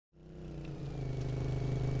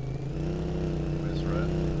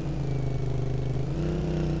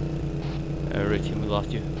red team, we lost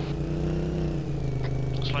you.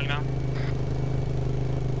 Slowing down.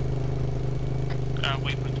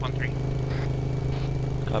 Waypoint 13.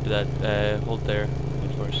 Copy that. Hold there.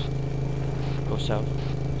 Wait for us. Go south.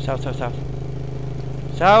 South, south, south.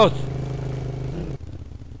 South!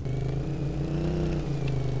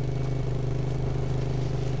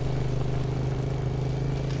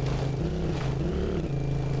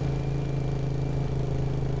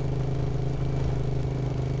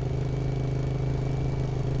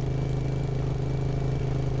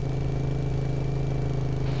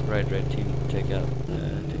 Right, red team, take us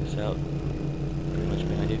out. Pretty much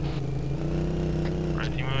behind you.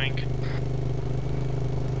 Red team moving.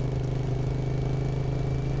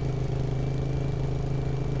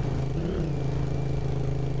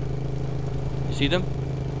 You see them?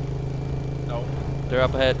 No. They're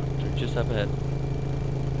up ahead. They're just up ahead.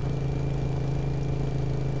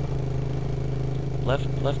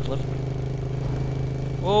 Left, left, left.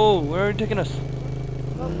 Whoa, where are you taking us?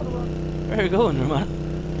 Where are you going, Ramon?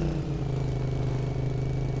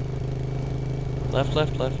 Left,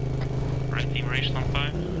 left, left. Red team reached on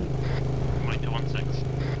 5. 216.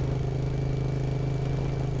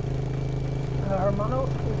 Hermano,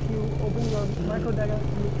 if you open your micro data,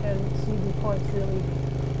 you can see the points really.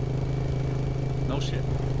 No shit.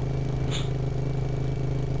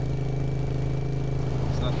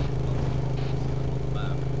 It's not on the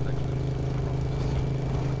map, it's actually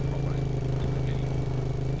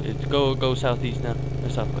Go southeast now. Or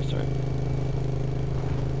southwest, sorry.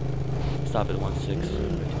 Stop at 1-6.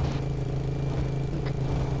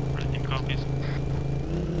 Red team copies.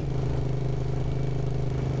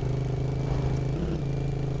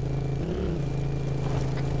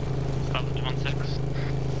 Stop at 16.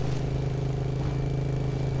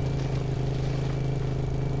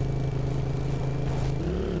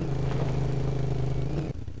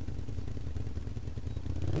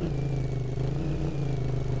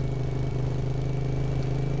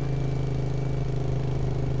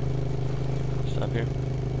 Stop here.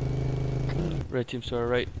 Red team's to our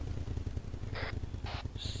right.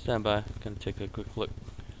 Stand by. Gonna take a quick look.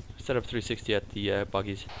 Set up 360 at the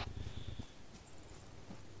buggies.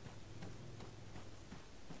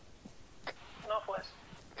 Northwest.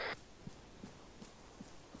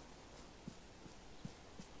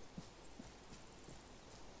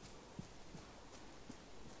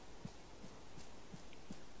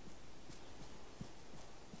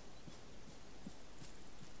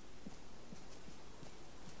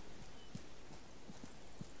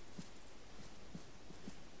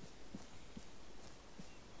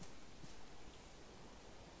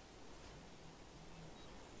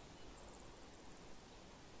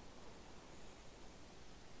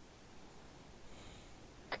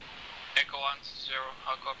 Echo 1-0,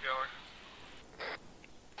 I'll copy over.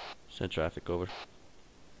 Send traffic over.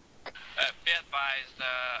 Be advised,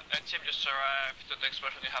 a team just arrived to the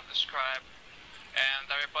expression you have described, and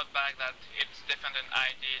I report back that it's different in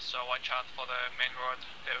ID, so watch out for the main road.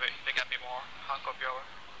 There can be more. I'll copy over.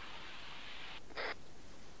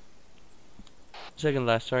 Second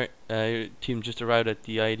last, sorry. Your team just arrived at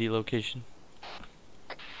the ID location.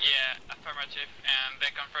 Yeah, affirmative, and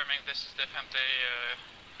they're confirming this is definitely a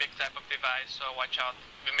big type of device, so watch out.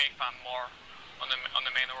 We may find more on the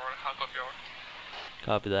main road. I'll copy over.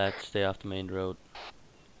 Copy that. Stay off the main road.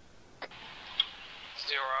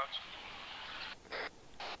 0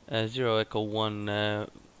 out. 0 Echo 1.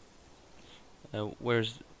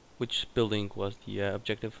 Which building was the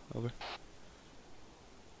objective? Over.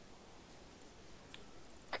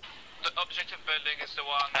 The objective building is the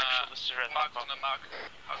one marked on the map.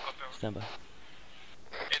 I'll copy over. Stand by.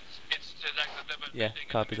 It's like the double Yeah, building in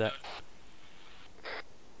copy the that. middle.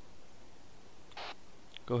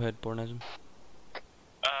 Go ahead, Bornazim.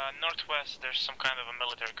 Northwest, there's some kind of a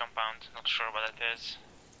military compound. Not sure what it is.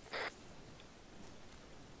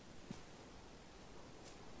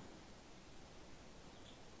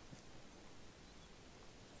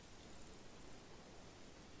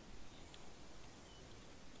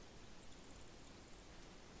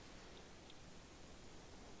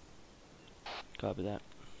 Copy that.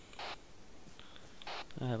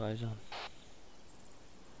 I have eyes on.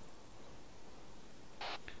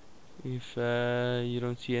 If you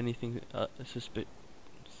don't see anything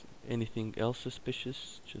anything else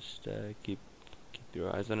suspicious, just keep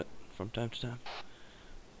your eyes on it from time to time.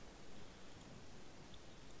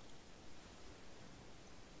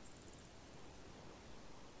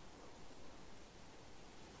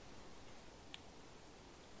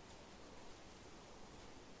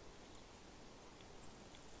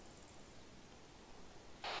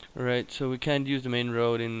 Alright, so we can't use the main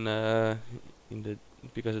road in the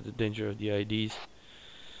because of the danger of the IDs.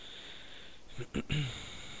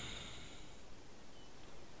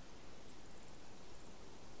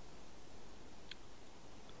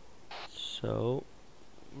 So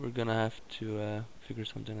we're gonna have to figure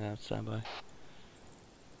something out. Stand by.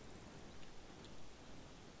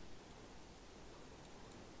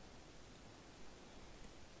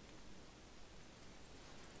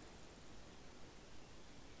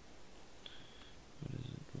 What is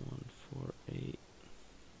it? 148.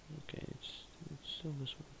 Okay, it's still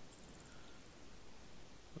this one.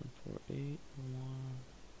 148.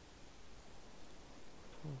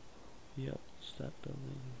 4. Yep, it's that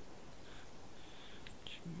building.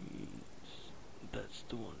 Jeez, that's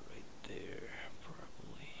the one right there,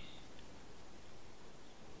 probably.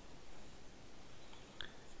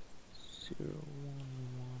 0115.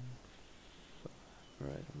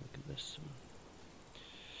 Alright, I'm looking at this one.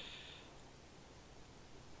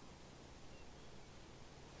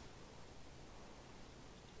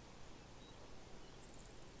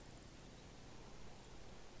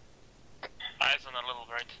 Eyes on a little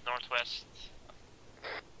right, northwest.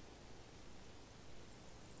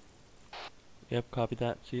 Yep, copy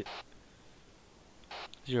that. See it.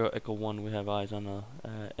 0 Echo 1, we have eyes on a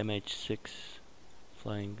MH6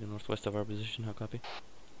 flying northwest of our position. How copy?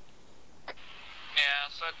 Yeah,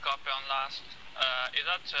 third copy on last. Is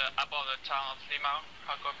that above the town of Lima?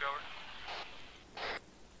 How copy over?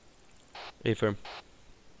 Affirm.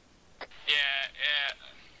 Yeah,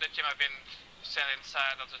 the team have been sent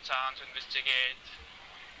inside of the town to investigate,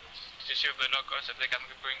 to see with the locals if they can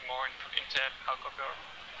bring more intel. How copy over?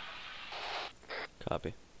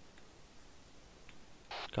 Copy.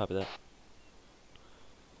 Copy that.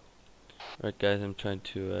 Alright guys, I'm trying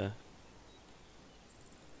to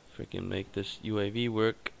freaking make this UAV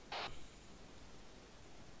work.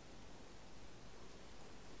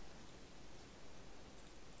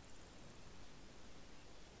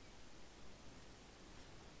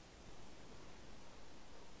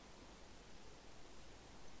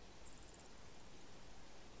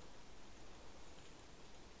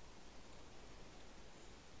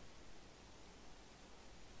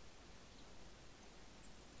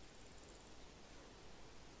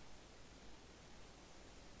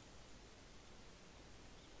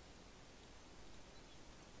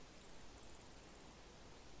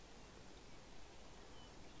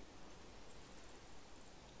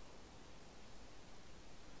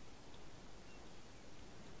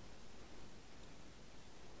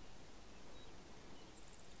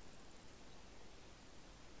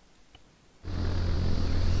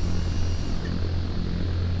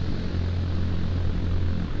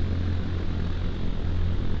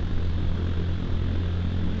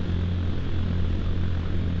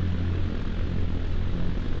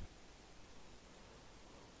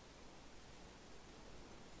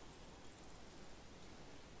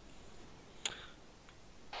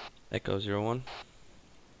 Echo 01.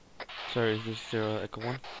 Sorry, is this 0 Echo 1?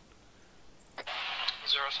 0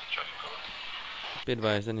 Central Echo. Be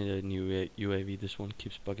advised, I need a new UAV. This one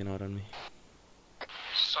keeps bugging out on me.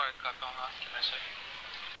 Sorry, copy on that. Can I say?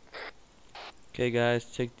 Okay guys,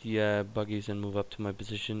 take the buggies and move up to my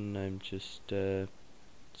position. I'm just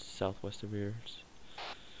southwest of here.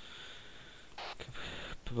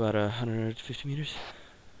 About 150 meters.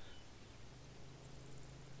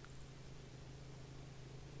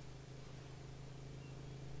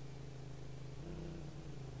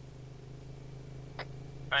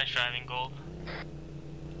 Nice driving, Gold.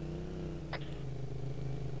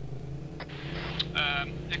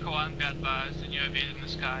 Echo 1, be advised, the UAV in the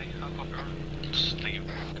sky. How copy over? Thank you.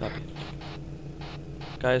 Copy.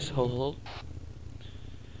 Guys, hold.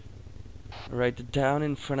 Right, the town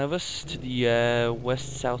in front of us to the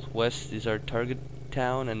west-southwest is our target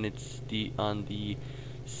town, and it's on the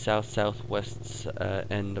south-southwest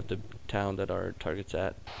end of the town that our target's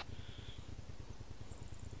at.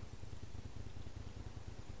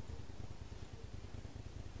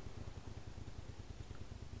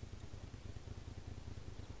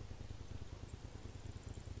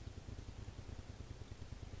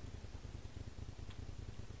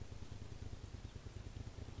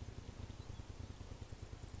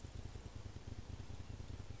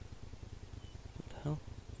 Hell?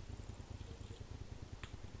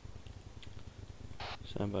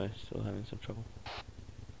 Stand by, still having some trouble.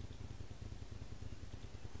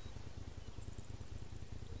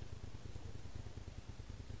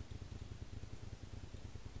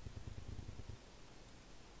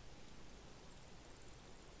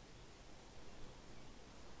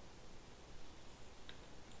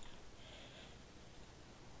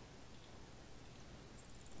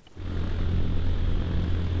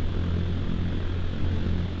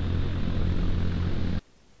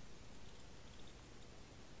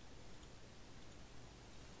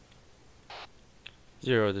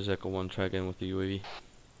 0, there's Echo 1, try again with the UAV.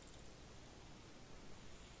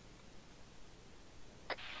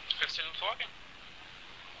 It's still not working.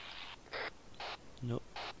 Nope.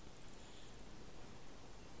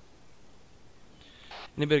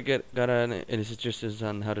 Anybody got any suggestions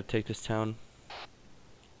on how to take this town?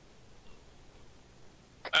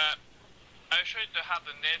 Are you sure to have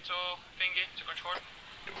the NATO thingy to control?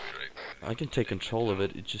 I can take control of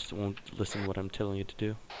it, it just won't listen what I'm telling it to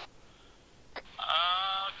do.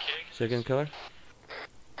 Okay. Say again, Keller?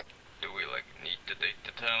 Do we like need to take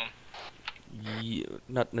the town?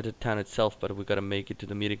 Not the town itself, but we gotta make it to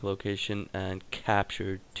the meeting location and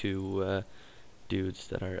capture 2 dudes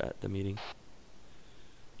that are at the meeting.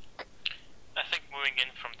 I think moving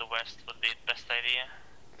in from the west would be the best idea.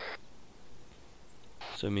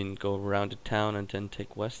 So I mean go around the town and then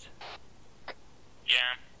take west?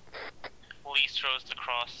 Yeah. East roads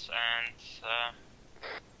across and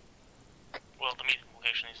well, the meeting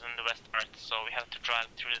location is in the west part, so we have to drive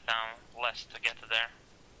through the town west to get to there,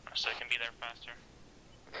 so we can be there faster.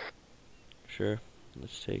 Sure,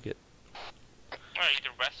 let's take it. Or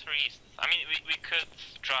either west or east. I mean, we could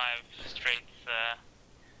drive straight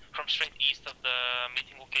from straight east of the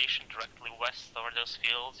meeting location directly west over those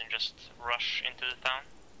fields and just rush into the town.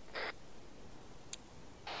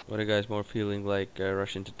 What are you guys more feeling like,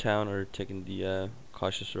 rushing to town or taking the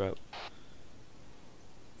cautious route?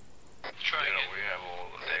 Try You know, again. we have all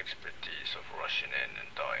the expertise of rushing in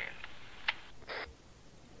and dying.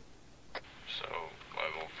 So I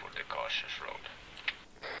vote for the cautious road.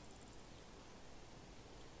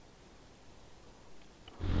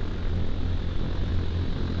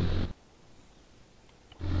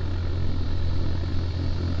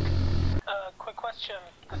 Quick question.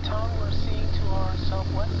 The town we're seeing to our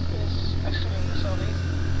southwest is actually in the southeast.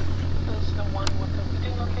 Is the one with the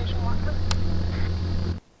meeting location marker?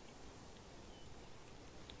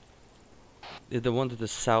 The one to the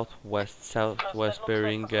southwest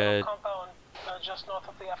bearing, compound just north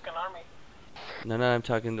of the Afghan army. no, I'm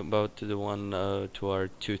talking about to the one to our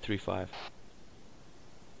 235.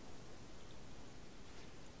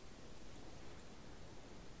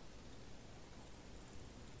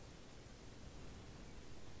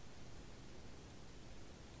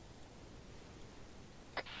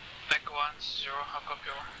 Deck 1-0, how copy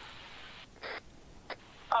over?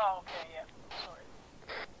 Oh, okay, yeah. Sorry.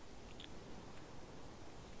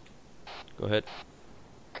 Go ahead,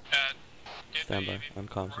 Did stand the by, UAV on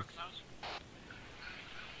comms. work now?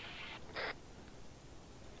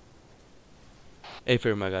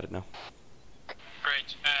 A-firm, I got it now.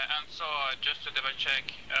 Great. And so, just to double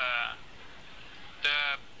check,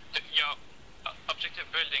 your objective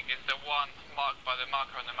building is the one marked by the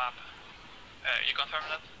marker on the map. You confirm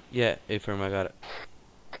that? Yeah, A-firm, I got it.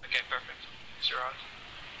 Okay, perfect. 0 out.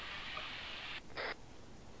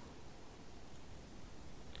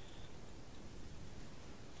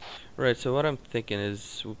 Right, so what I'm thinking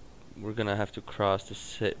is we're gonna have to cross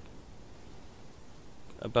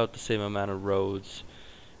about the same amount of roads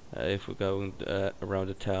if we're going around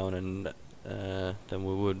the town and than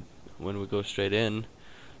we would when we go straight in.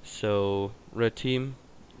 So, red team,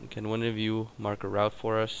 can one of you mark a route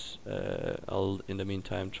for us? I'll in the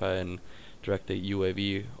meantime try and direct the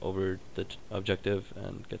UAV over the objective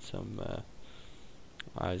and get some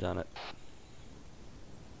eyes on it.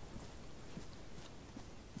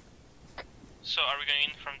 So are we going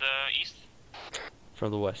in from the east?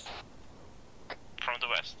 From the west. From the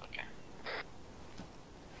west, okay.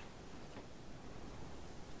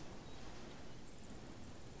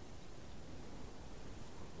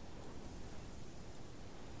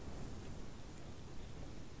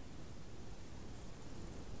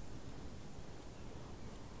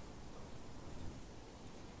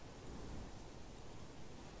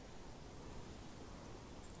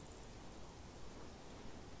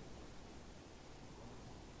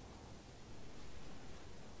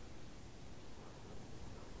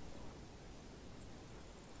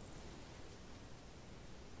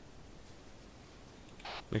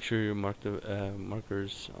 Make sure you mark the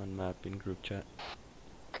markers on map in group chat.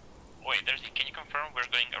 Wait, can you confirm we're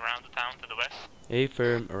going around the town to the west?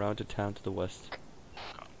 A-firm, around the town to the west.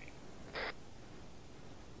 Copy.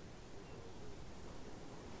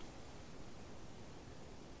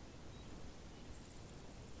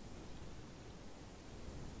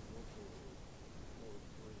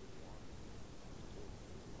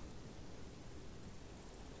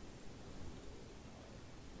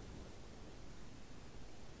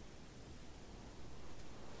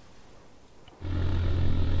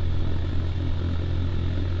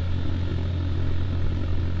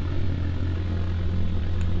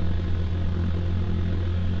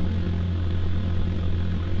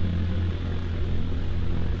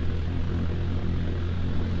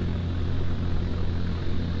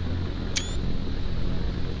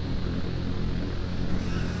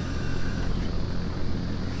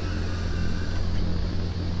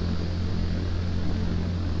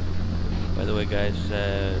 By the way, guys,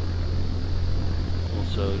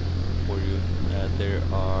 also for you, there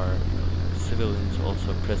are civilians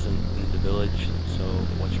also present in the village, so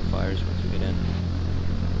watch your fires once you get in.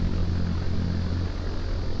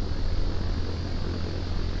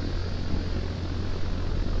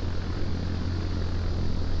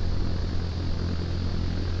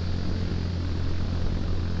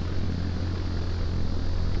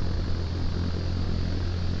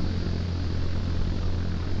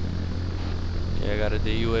 Okay, I got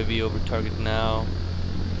the UAV over target now.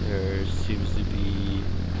 There seems to be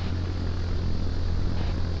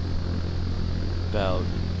about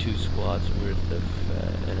 2 squads worth of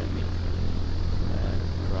enemy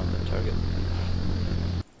around the target.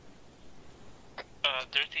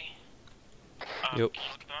 Dirty. Yep. Can you look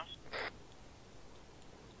at the map?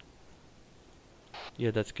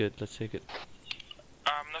 Yeah, that's good. Let's take it.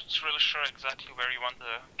 I'm not really sure exactly where you want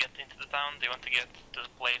to get into the town. Do you want to get to the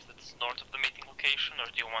place that's north of the meeting location, or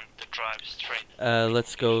do you want to drive straight?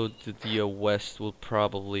 Let's go to the west. We'll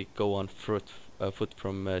probably go on foot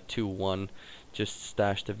from 2-1. Just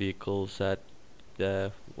stash the vehicles at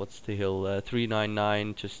what's the hill?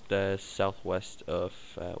 399, just southwest of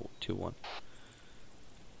 2-1.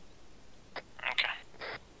 Okay.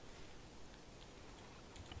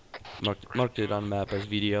 Marked it on map as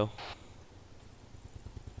video.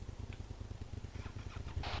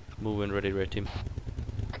 Moving, ready, red team.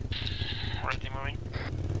 Ready, moving.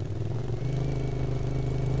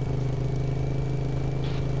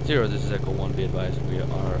 0, this is Echo 1, be advised, we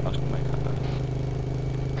are Oscar Mike.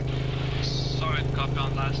 Sorry to copy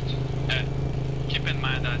on last. Keep in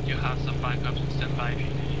mind that you have some backups to stand by if you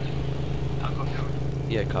need. I'll copy over.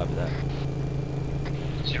 Yeah, copy that.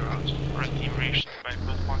 0 out. Red team reached by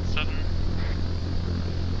code 17.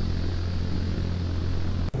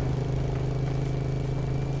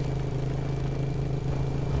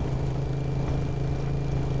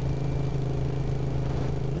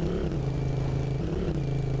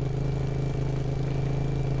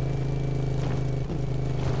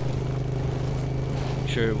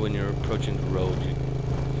 Sure, when you're approaching the road, you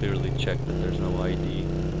clearly check that there's no ID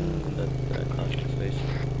in that crossing space.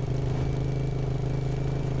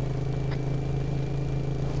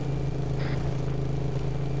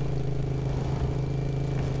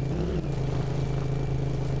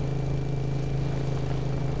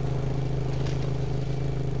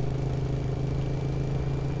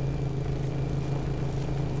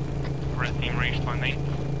 Red team reached 1-8.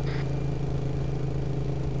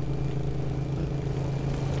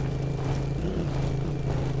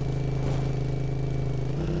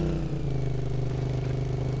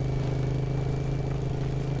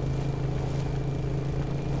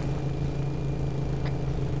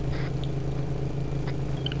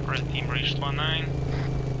 Red team reached 1-9.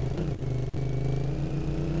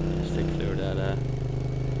 Stay clear of that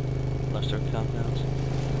cluster compounds.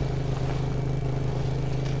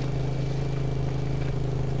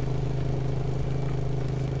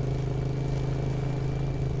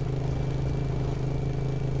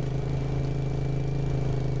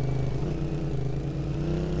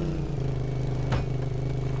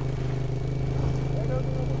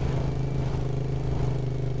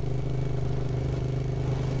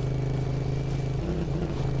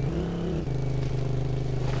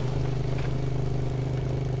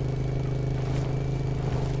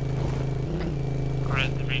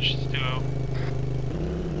 Red reached 2-0.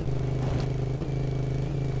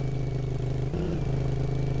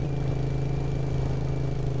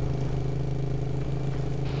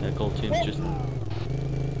 Gold team's just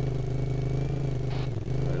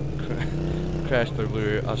crashed, but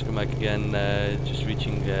we're Oscar Mike again, just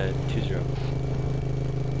reaching 2-0.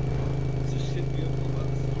 It's a shit vehicle,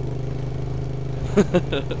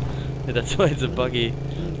 that's That's why it's a buggy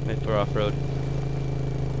made for off-road.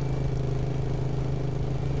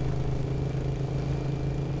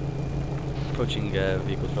 Approaching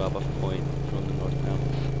vehicle drop-off point from the north now.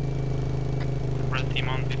 Red team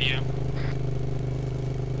on video.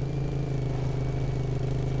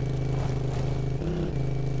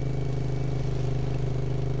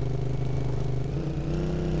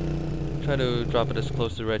 Try to drop it as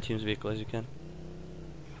close to red team's vehicle as you can.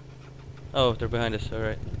 Oh, they're behind us,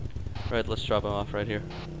 alright. Right, let's drop them off right here.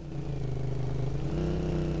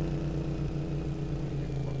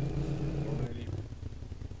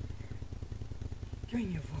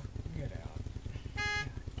 Can you fuck get out?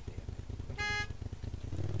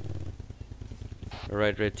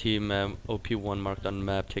 Alright, red team, OP1 marked on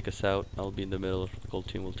map, take us out. I'll be in the middle, gold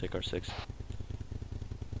team will take our 6.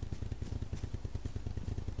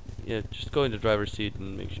 Yeah, just go in the driver's seat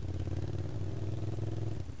and make sure.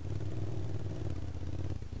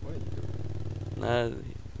 What are you doing? That's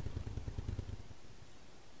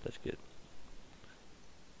good.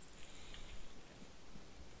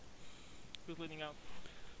 Who's leading out?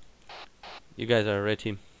 You guys are red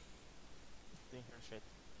team. Didn't hear shit.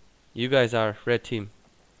 You guys are red team.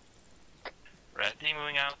 Red team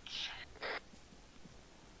moving out.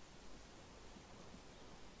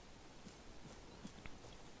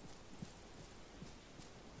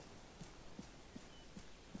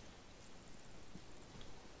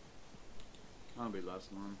 I'll be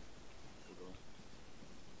last one. We'll go.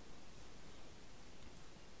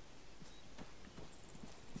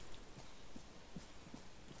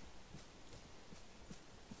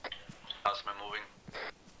 How's my moving?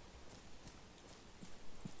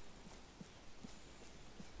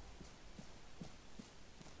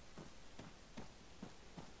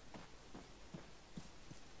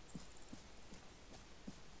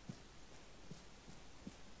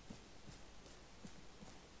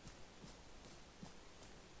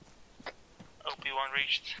 OP1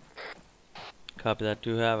 reached. Copy that.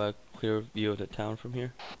 Do you have a clear view of the town from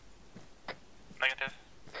here? Negative.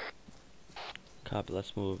 Copy.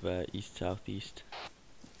 Let's move east southeast.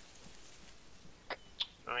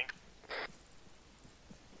 Moving.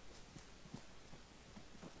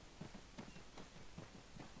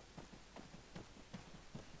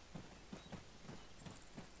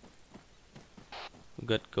 We've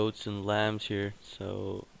got goats and lambs here,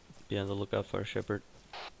 so be on the lookout for a shepherd.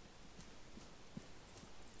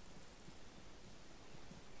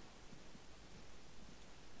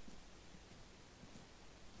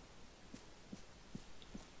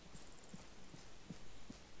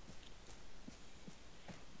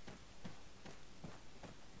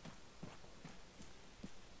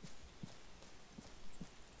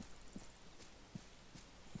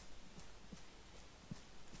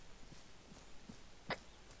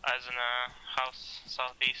 Eyes in a house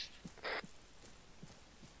southeast.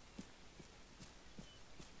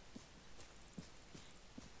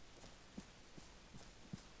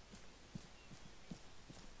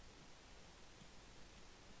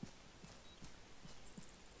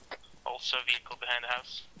 Also a vehicle behind the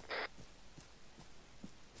house.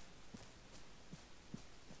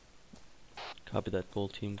 Copy that.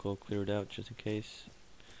 Gold team. Go clear it out just in case.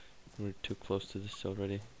 We're too close to this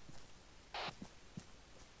already.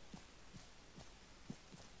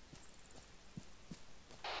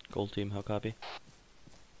 Gold team, how copy?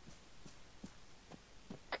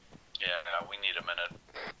 Yeah, we need a minute.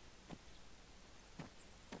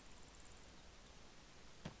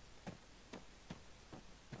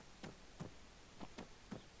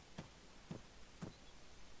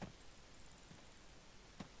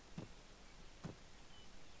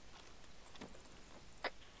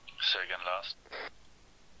 Say again last.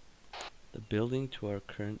 The building to our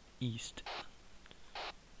current east.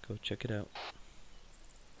 Go check it out.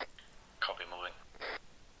 Copy moving.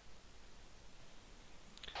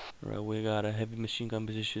 Alright, we got a heavy machine gun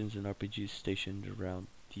positions and RPGs stationed around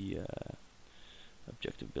the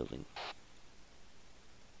objective building.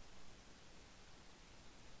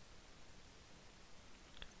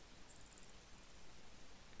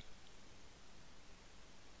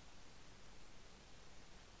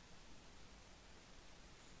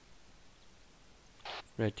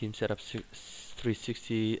 Red team set up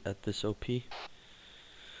 360 at this OP. That's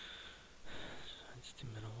the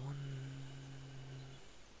middle one.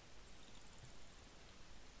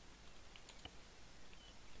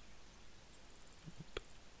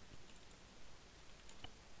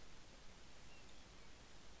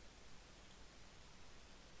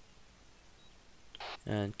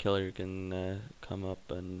 And Keller, you can come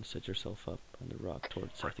up and set yourself up on the rock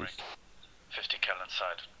towards southeast. 50 cal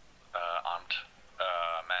inside. Armed.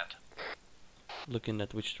 Manned. Looking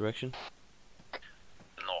at which direction?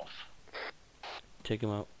 North. Take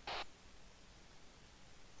him out.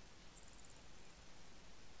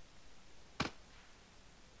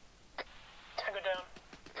 Tango down.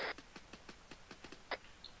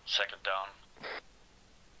 Second down.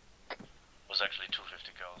 Was actually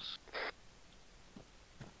 250 cals.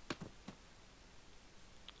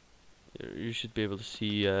 You should be able to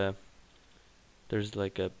see there's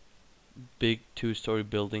like a big two-story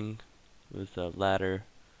building with a ladder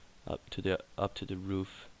up to the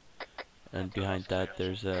roof, and behind that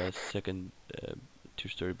there's a second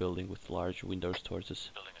two-story building with large windows towards us.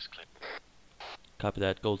 Building is clear. Copy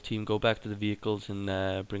that. Gold team, go back to the vehicles and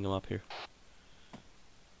bring them up here.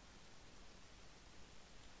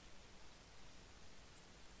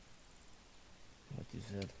 What you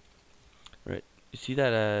said. Right. You see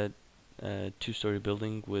that two-story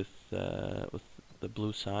building with the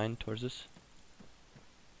blue sign towards us?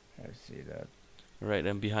 I see that. Right,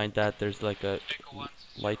 and behind that there's like a Echo 1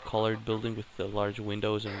 to light 0, colored over. building with the large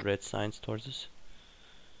windows and red signs towards us.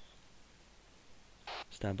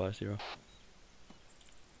 Stand by 0.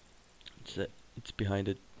 It's behind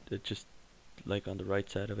it, just like on the right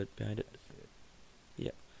side of it, behind it. I see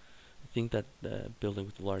it. I think that building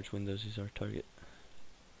with the large windows is our target.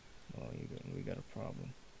 Well, we got a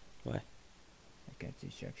problem. Why? I can't see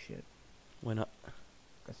check shit. Why not?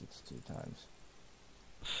 Because it's 2 times.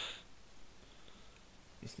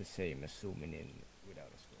 It's the same as zooming in without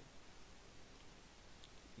a scope.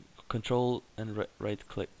 Control and right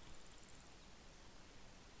click.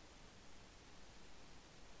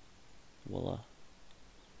 Voila.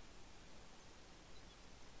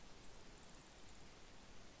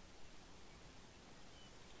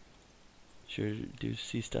 Sure do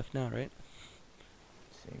see stuff now, right?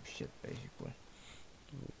 Same shit basically.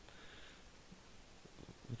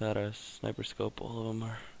 Without a sniper scope, all of them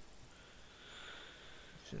are...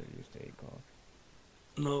 Should have used ACOG.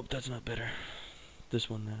 Nope, that's not better. This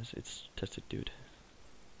one has, it's tested, dude.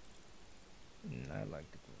 I like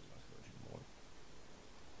the Gorillaz version more.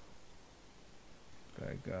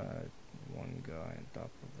 I got one guy on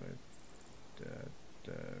top of it.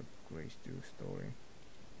 The Grace 2 story.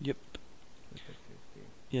 Yep. With the 50.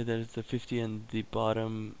 Yeah, there's the 50 and the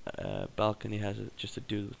bottom balcony has just a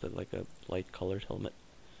dude with like a light colored helmet.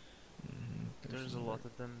 There's There's a lot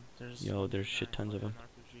of them. There's Yo, there's shit tons of them.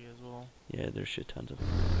 RPG as well. Yeah, there's shit tons of them.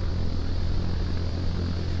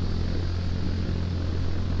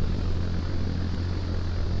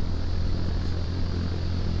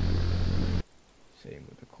 Same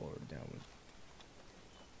with the color down.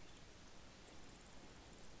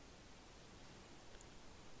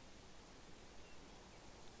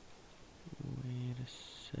 Wait a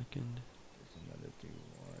second. There's another dude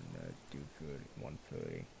on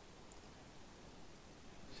 130.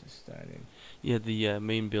 Just standing. Yeah, the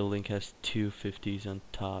main building has 2 50s on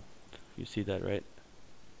top. You see that, right?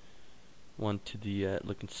 One to the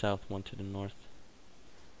looking south, one to the north.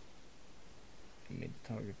 Mid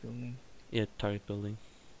target building. Yeah, target building.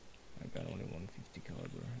 I got only 150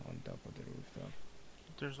 caliber on top of the rooftop.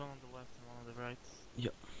 There's one on the left and one on the right.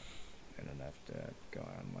 And then after that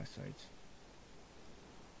guy on my sights.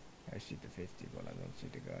 I see the 50 but I don't see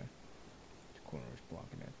the guy. The corner is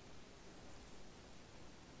blocking it.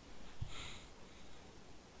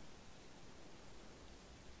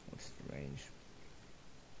 What's the range?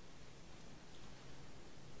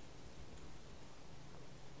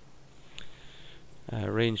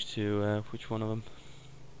 Range to which one of them?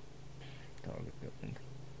 Target building.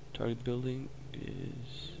 Target building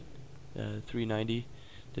is 390.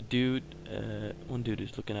 The dude, one dude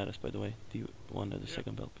is looking at us, by the way. The one at the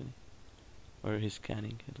second balcony, or he's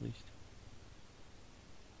scanning at least.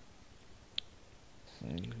 So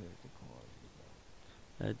you heard the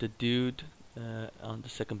cars. The dude on the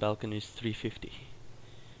second balcony is 350.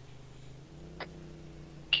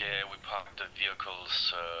 Okay, we parked the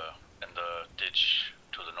vehicles in the ditch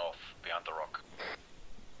to the north, behind the rock.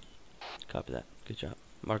 Copy that. Good job.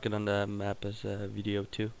 Mark it on the map as video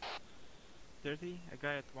 2. 30, a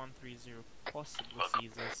guy at 130 possibly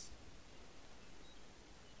sees us.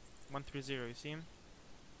 130, you see him?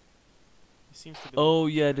 He seems to be. Oh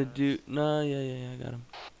looking yeah, at the us. dude. Nah, yeah, I got him.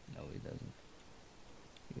 No, he doesn't.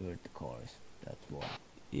 You heard the cars. That's why.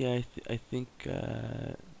 Yeah, I think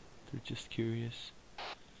they're just curious.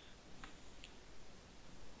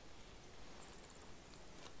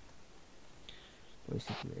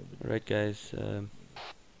 Basically everything. Right, guys.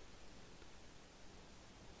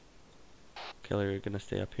 Keller, you're gonna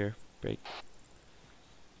stay up here. Break.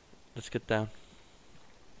 Let's get down.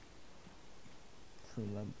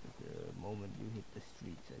 Remember the moment you hit the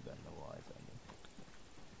streets, I got no eyes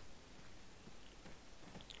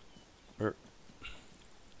on you.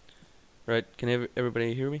 Right, can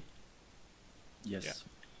everybody hear me? Yes. Yeah.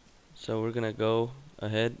 So we're gonna go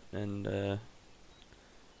ahead and which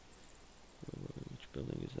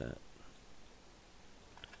building is that?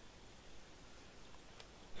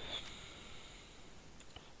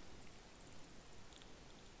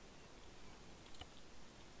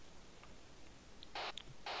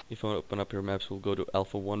 If you want to open up your maps, we'll go to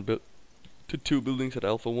Alpha 1 to 2 buildings at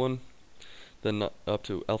Alpha 1, then up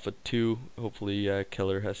to Alpha 2. Hopefully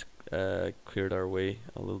Keller has cleared our way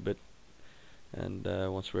a little bit, and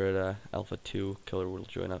once we're at Alpha 2, Keller will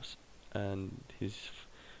join us, and he's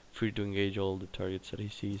free to engage all the targets that he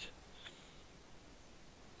sees.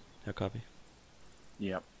 A copy.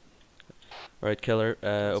 Yep. Alright, Keller,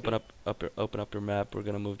 open up your map. We're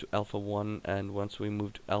gonna move to Alpha 1, and once we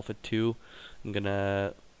move to Alpha 2, I'm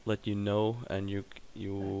gonna let you know, and you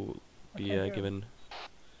be given.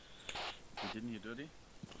 didn't you, Duddy?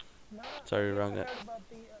 No, Sorry, I wrong heard net. about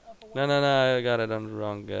the Alpha No, 1. no, no, I got it on the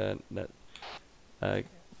wrong net.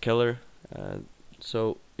 Killer.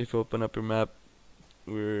 So if you open up your map,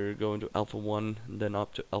 we're going to Alpha 1 and then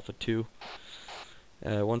up to Alpha 2.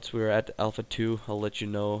 Once we're at Alpha 2, I'll let you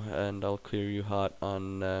know and I'll clear you hot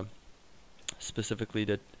on specifically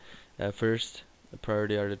the first. The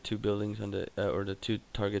priority are the two buildings on the or the two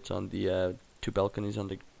targets on the two balconies on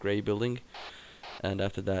the gray building, and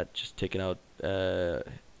after that, just taking out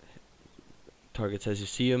targets as you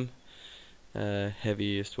see them.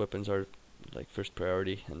 Heaviest weapons are like first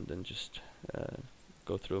priority, and then just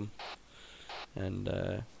go through them.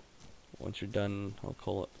 And once you're done,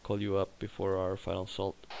 I'll call you up before our final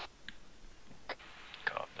assault.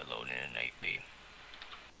 Copy, loading in 8B.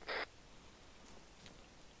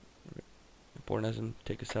 Bornasm,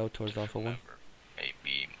 take us out towards Alpha 1. Remember,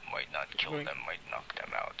 8B might not kill them, might knock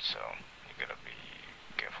them out, so you gotta be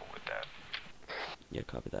careful with that. Yeah,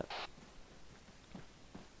 copy that.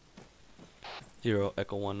 0,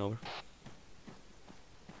 Echo 1, over.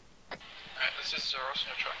 This is Zero,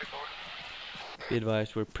 no traffic over. Be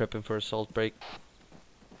advised, we're prepping for assault break.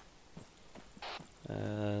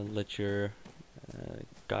 Let your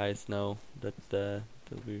guys know that they'll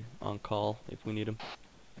be on call if we need them.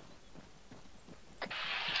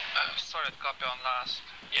 Solid copy on last.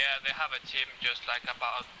 Yeah, they have a team just like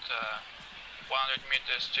about 100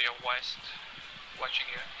 meters to your west, watching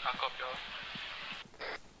you. I'll copy over.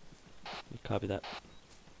 Copy that.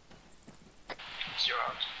 0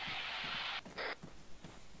 out.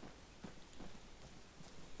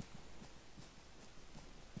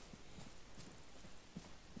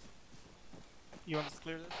 You want us to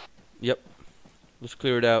clear this? Yep. Let's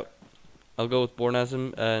clear it out. I'll go with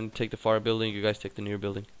Bornasm and take the far building. You guys take the near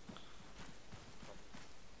building.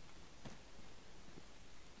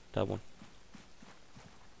 That one.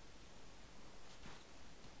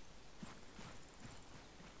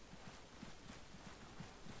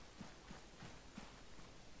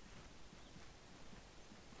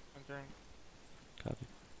 Entering. Copy.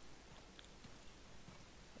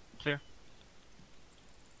 Clear.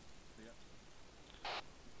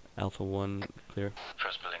 Alpha 1, clear.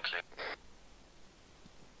 First building clear.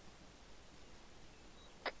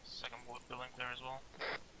 Second building clear as well.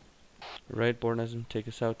 Right, Bornasm, take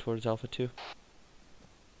us out towards Alpha 2.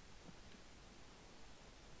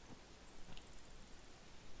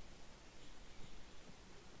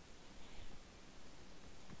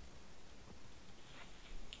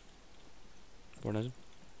 Bornasm?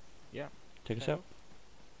 Yeah. Take us Okay. out.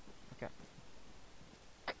 Okay.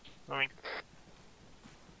 Moving.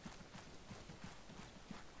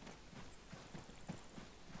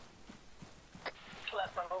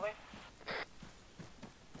 Left one moving.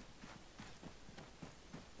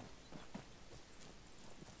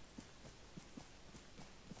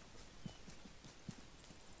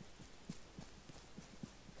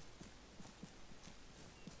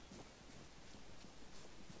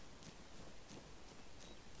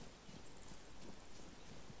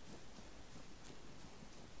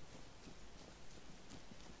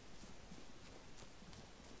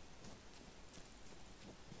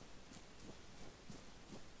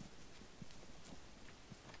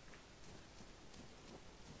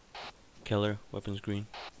 Keller, weapons green.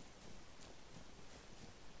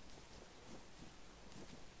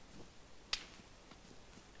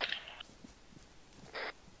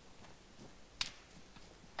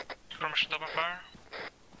 Permission to open fire.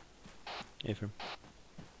 Affirm.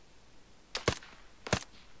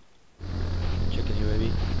 Checking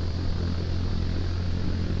UAV.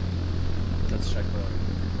 Let's check for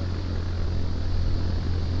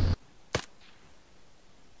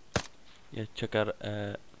Yeah, check out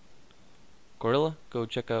Gorilla. Go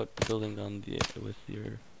check out the building on the with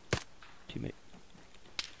your teammate.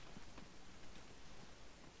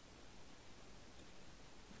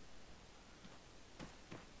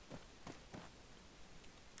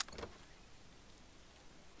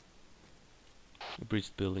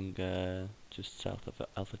 Breached building just south of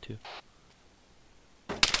Alpha 2.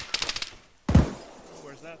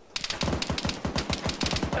 Where's that?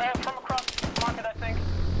 From across the market, I think.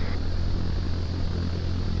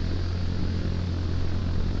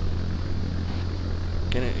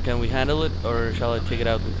 Can we handle it, or shall I take it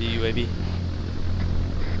out with the UAV?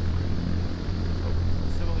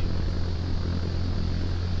 Civilian.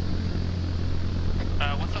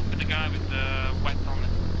 What's up with the guy with the white helmet?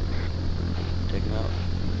 Take him out.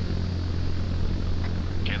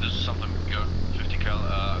 Okay, this is something good. 50 cal,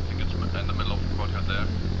 I think it's in the middle of the quadrat there.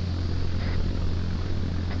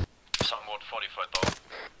 Somewhat fortified though.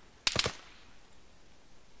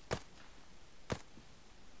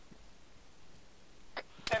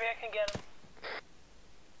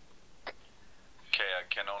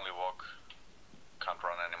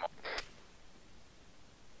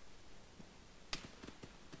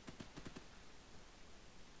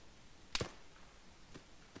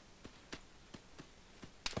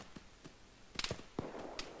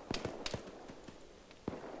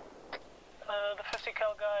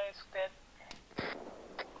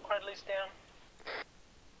 is down.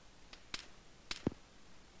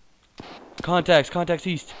 Contacts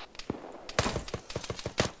east.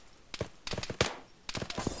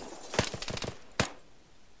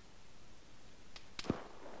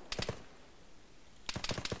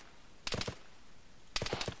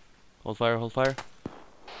 Hold fire.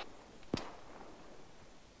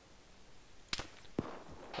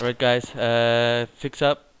 Alright guys, fix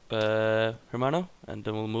up, Hermano, and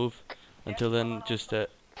then we'll move. Until then, just,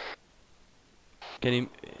 can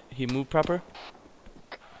he move proper?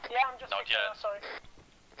 Yeah, I'm just Not fixing yet. it, sorry.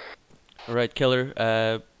 Alright,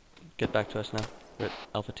 Killer, get back to us now. We're at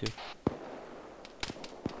Alpha 2.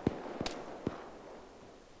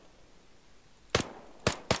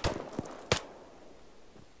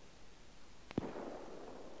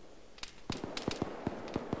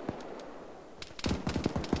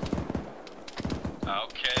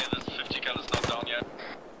 Okay, this 50 cal is not down yet.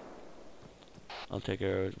 I'll take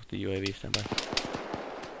her with the UAV, stand by.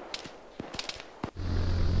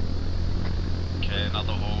 Okay,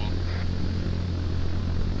 another hole.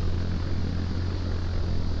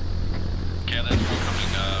 Okay, there's more coming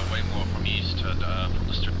way more from east and from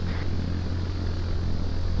the street.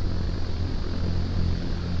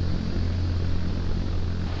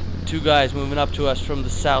 Two guys moving up to us from the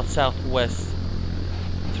southwest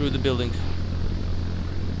through the buildings.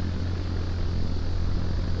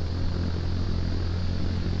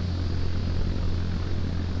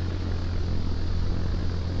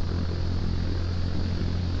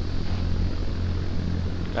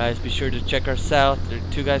 Guys, be sure to check our south. There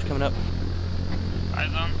are two guys coming up.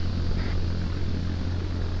 Eyes on.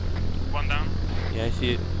 One down. Yeah, I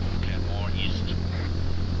see it. Okay, more east.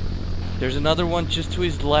 There's another one just to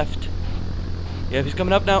his left. Yeah, he's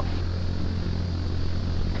coming up now.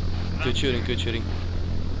 Good shooting.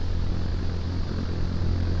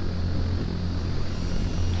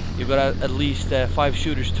 You've got at least 5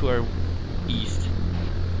 shooters to our east.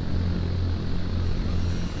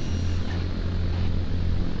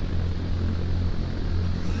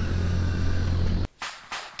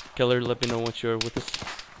 Killer, let me know once you're with us.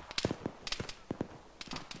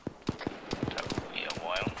 That will be a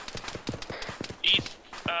while. East,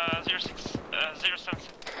 06, 076.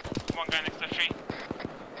 One guy next to the tree.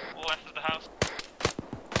 Left of the house.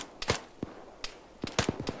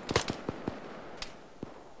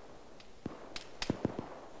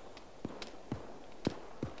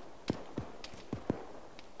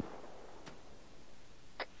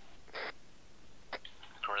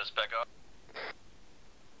 Chris, back up.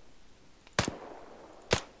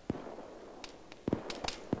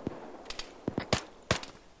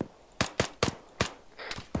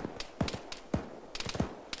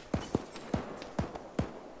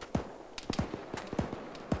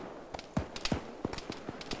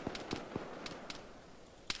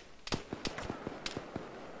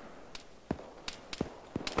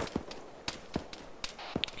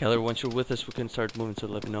 Keller, once you're with us, we can start moving, so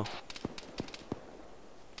let me know.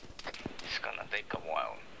 It's gonna take a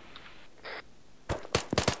while.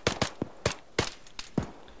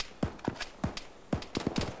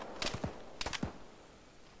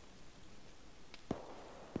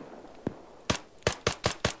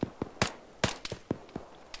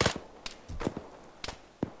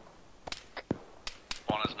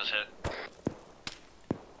 One is mishit.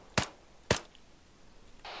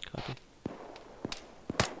 Copy.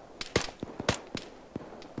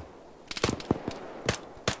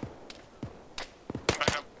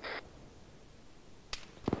 Back up.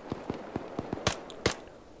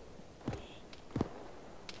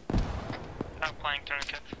 I'm playing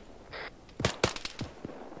tourniquet.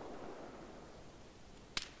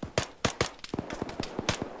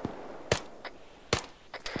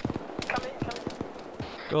 Come in.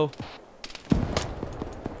 Go.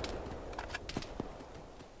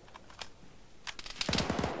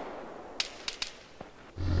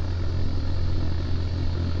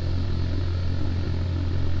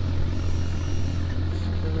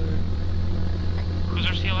 Who's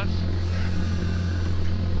our CLS?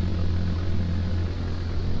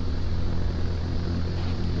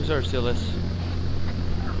 Who's our CLS?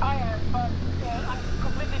 I am, but I'm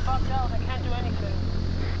completely bugged out. I can't do anything.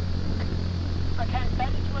 I can't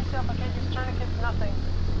bandage myself, I can't use tourniquets, nothing.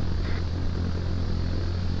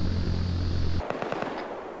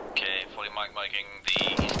 Okay, fully miking the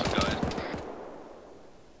eastern guide.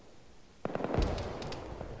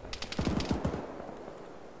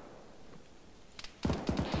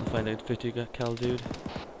 I'll find out 50 cal dude.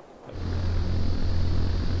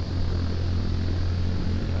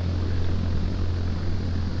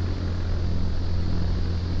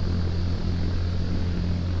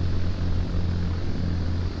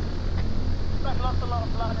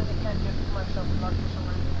 loaded, I can't get myself locked for some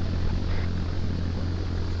reason.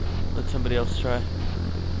 Let somebody else try.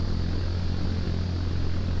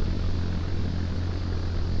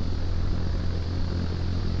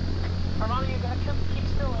 Armando, you gotta keep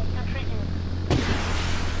still, I can't treat you.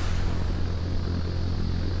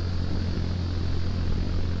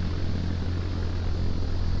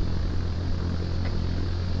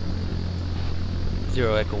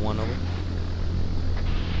 0 Echo 1 over.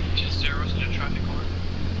 Is zeros in the traffic order?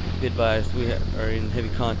 Be advised, we are in heavy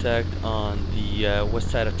contact on the west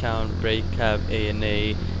side of town. Break, have A and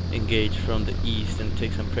A engage from the east and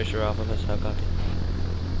take some pressure off of us. How copy?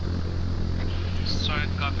 Sorry,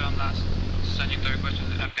 copy on last. Sending the request to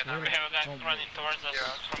the Afghan We army. have a guy running towards us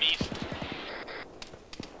from east.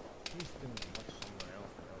 He's doing much somewhere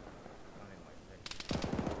else without not in my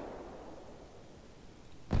face.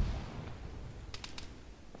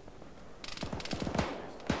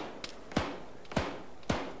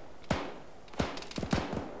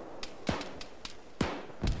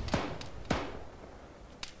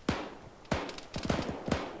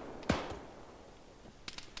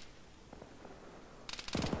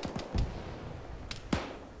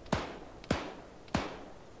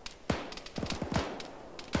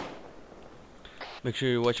 Make sure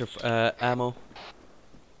you watch your ammo.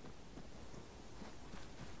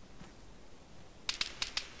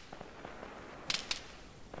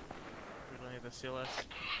 We don't need the CLS.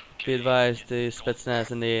 Be advised, the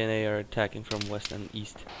Spetsnaz and the A are attacking from west and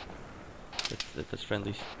east. That's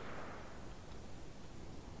friendlies.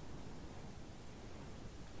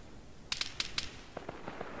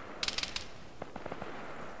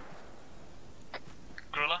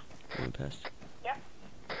 Gorilla, Going past.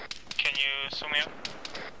 can you zoom me up?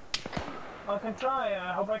 I can try,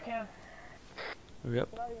 I hope I can. Hurry up.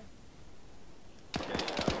 Can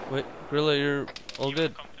I- Wait, Gorilla, you're all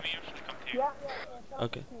good. Come to me or should I come to you? Yeah, sounds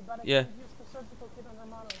Okay. good to me, but I Yeah. can't use the surgical kit on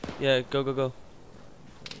Armando. Yeah, go, go, go.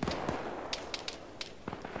 Get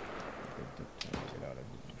the tangent out of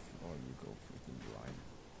it before you go freaking blind.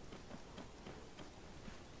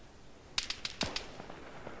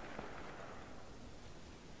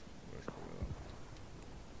 Where's Gorilla?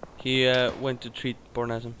 He went to treat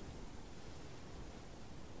Bornasm.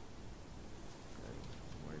 Okay,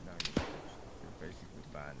 way down your steps. You're basically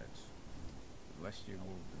bandaged. The less you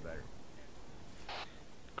move, the better.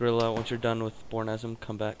 Gorilla, once you're done with Bornasm,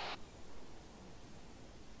 come back.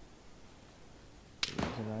 The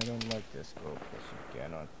reason I don't like this scope is you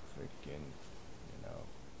cannot freaking,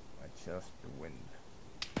 adjust the wind.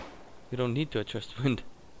 You don't need to adjust wind,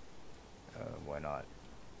 Why not?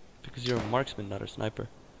 because you're a marksman, not a sniper.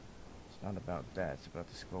 It's not about that, it's about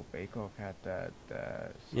the scope. ACOG had that,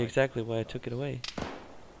 Yeah, exactly why I took it away.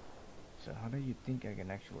 So how do you think I can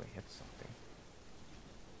actually hit something?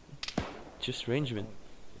 Just rangement.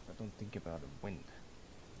 If I don't think about the wind.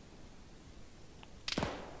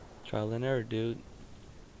 Trial and error, dude.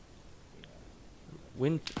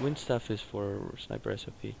 Wind stuff is for sniper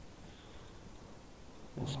SOP.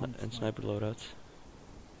 And, and sniper loadouts.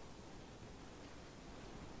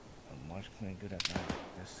 I'm much good at that.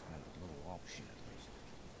 This kind of little option at least.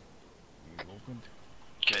 You opened?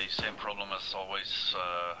 Okay, same problem as always,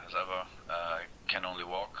 as ever. Can only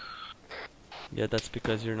walk. Yeah, that's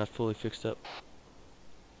because you're not fully fixed up.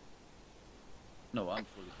 No, I'm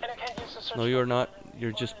fully And I fixed up. can't use the surgical No, you're kit not. on anyone.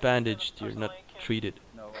 You're just bandaged. You're not treated.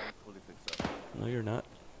 No, I'm fully fixed up. No, you're not.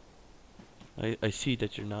 I see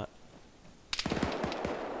that you're not.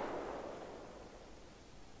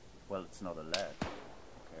 Well, it's not a lad.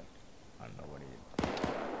 Okay. I don't know what he.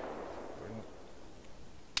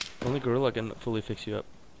 Only Gorilla can fully fix you up.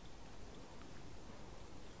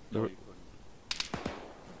 No, The- you couldn't.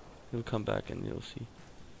 He'll come back and you'll see.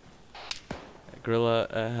 Gorilla,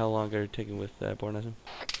 how long are you taking with Bornasm?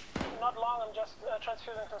 Not long, I'm just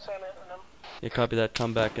transfusing some saline on them. Yeah, copy that.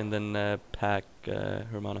 Come back and then pack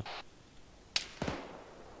Hermano. You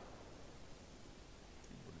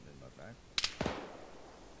put it in my back.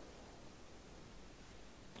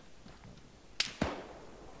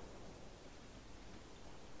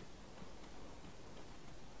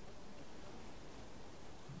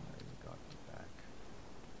 I got the back.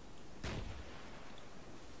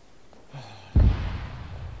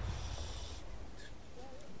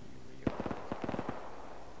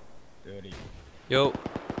 Dirty. Yo.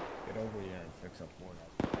 Get over here and fix up more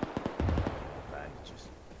bandages.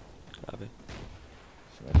 Copy.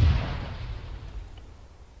 Sweat the fuck out.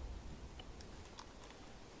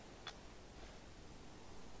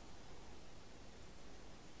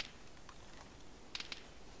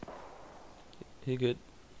 He good.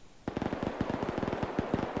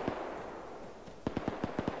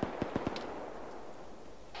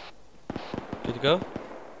 go? Now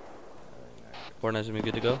Bornazim, you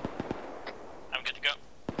good to go? I'm good to go.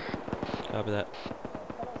 Copy that.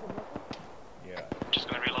 yeah. Just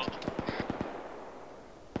gonna reload.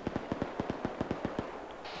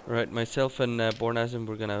 Alright, myself and Bornazim,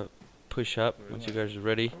 we're gonna push up once you guys are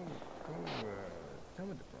ready. Go, tell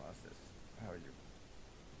me the process. How you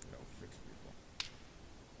fix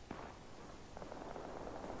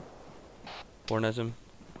people. Bornazim,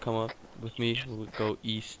 come up with me. We'll go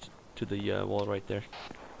east to the wall right there.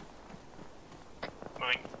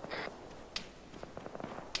 Moving.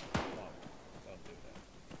 I'll do that.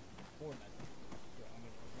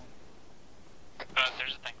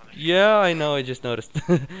 There's a tank on the Yeah, I know. I just noticed.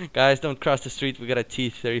 Guys, don't cross the street. We got a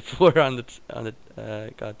T-34 on the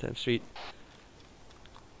goddamn street.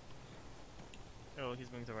 Oh,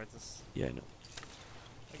 he's moving towards us. Yeah, I know.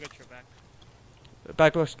 I got your back.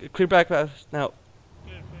 Backblocks, clear backblocks now.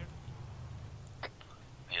 Clear.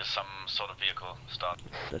 Here's some sort of vehicle. Start.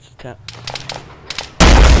 That's the tap.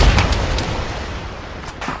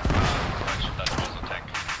 Correction, that was a tank.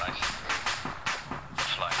 Nice.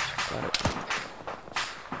 Flying tank. Got it.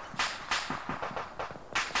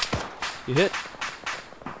 You hit?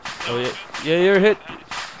 Oh yeah, yeah, you're hit.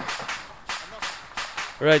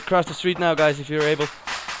 All right, cross the street now, guys, if you're able.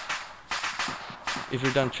 If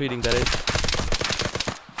you're done treating, that is.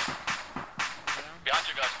 Behind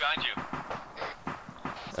you guys, behind you.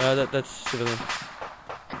 That's civilian.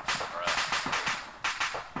 Alright.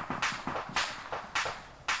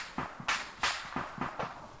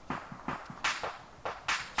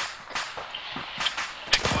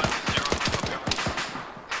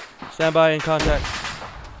 Stand by in contact.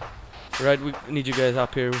 All right, we need you guys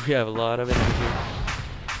up here. We have a lot of enemies here.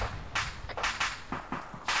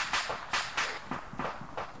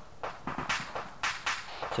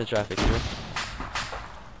 Send traffic here.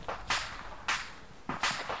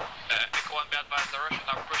 Echo 1, be advised, the Russians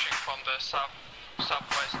are pushing from the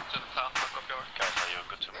southwest to the town. Copy over. Guys, are you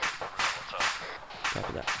good to move? What's up?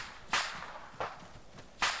 Copy that.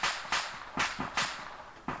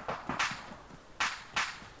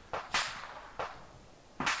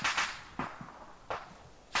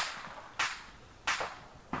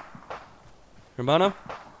 Romano?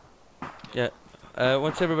 Yeah.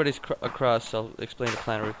 Once everybody's across, I'll explain the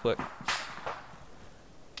plan real quick.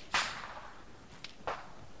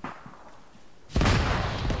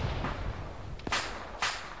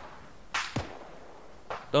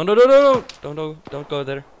 Don't go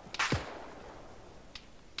there.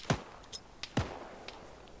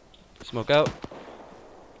 Smoke out.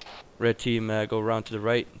 Red team, go around to the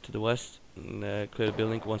right, to the west, and clear the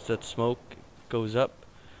building. Once that smoke goes up,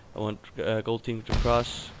 I want gold team to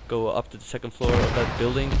cross, go up to the second floor of that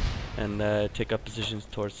building, and take up positions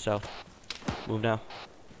towards the south. Move now.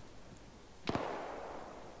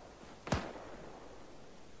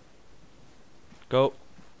 Go.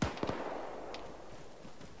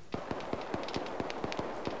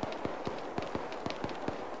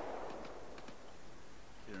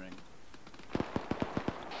 Hearing.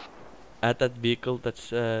 At that vehicle, that's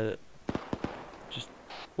just.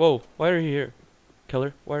 Whoa! Why are you here,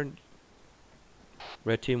 Keller? Why aren't?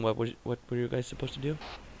 Red team, what were you guys supposed to do?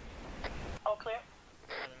 All clear.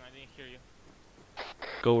 I didn't hear you.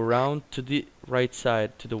 Go around to the right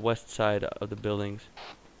side, to the west side of the buildings.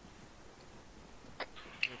 Good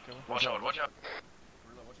killer. Watch out, watch out.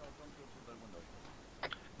 Watch out, don't go through that window.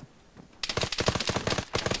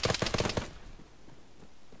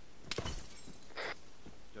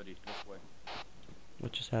 Jody, this way.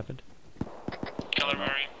 What just happened? Killer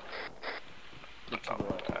Murray. Look to the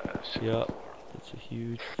right. Yeah, that's a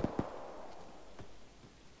huge.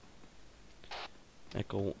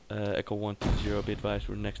 Echo 120, be advised,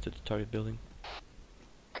 we're next to the target building.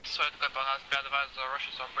 So the compound, be advised, the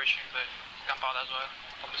Russians are breaching the compound as well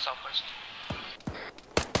from the southwest.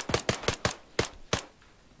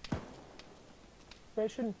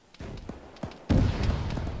 Station.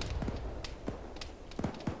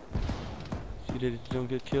 See that you don't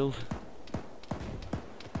get killed.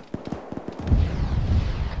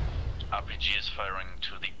 RPG is firing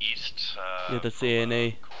to the east. Yeah, that's the from,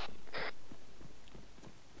 ANA.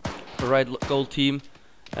 Alright, gold team,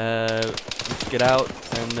 let's get out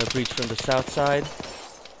and breach from the south side.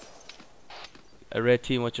 Red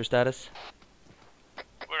team, what's your status?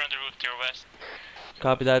 We're on the roof to your west.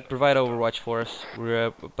 Copy that. Provide overwatch for us. We're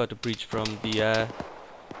about to breach from the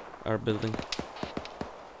our building.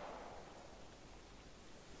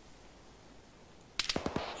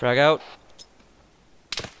 Frag out.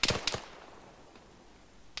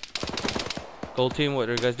 Gold team, what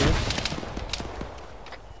are you guys doing?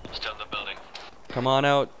 Still in the building. Come on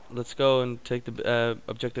out. Let's go and take the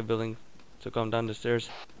objective building. So come down the stairs.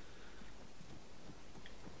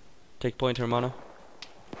 Take point, Hermano.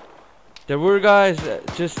 There were guys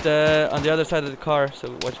just on the other side of the car,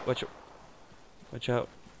 so watch out.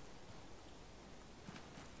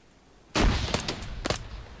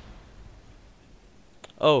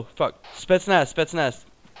 Oh fuck! Spetsnaz. The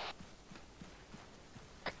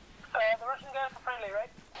Russian guys are friendly, right?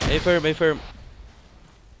 A firm.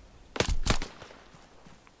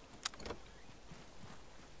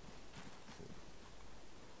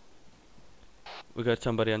 We got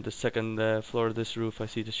somebody on the second floor of this roof. I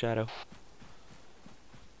see the shadow.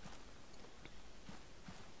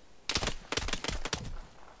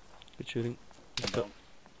 Good shooting. Let's go.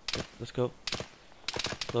 Yep, let's go.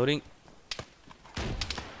 Loading.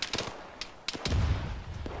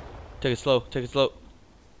 Take it slow. If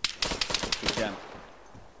you can.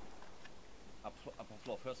 Upper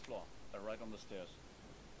floor, first floor. Right on the stairs.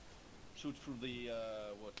 Shoot through the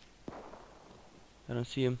wood. I don't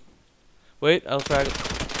see him. Wait, I'll frag it.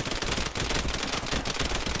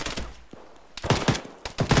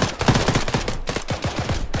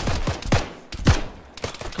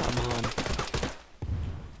 Come on.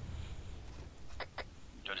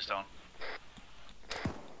 Dirt is down.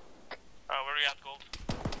 Where are you at, Gold?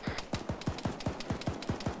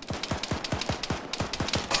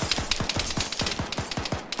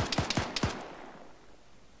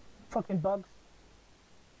 Fucking bugs.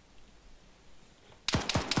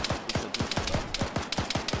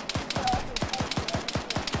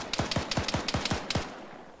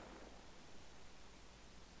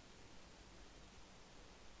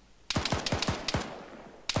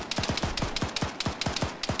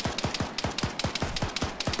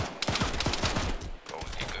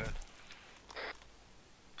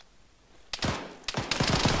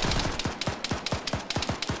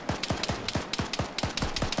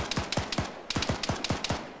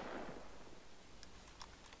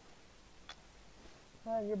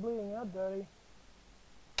 Man, you're bleeding out, Daddy.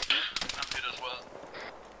 I'm hit as well.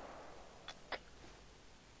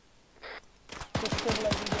 Just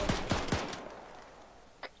stabilize you, Daddy.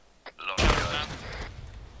 Lot of guys.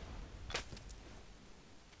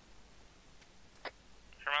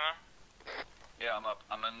 Hermana? Yeah, I'm up.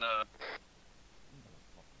 I'm in the...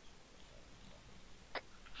 I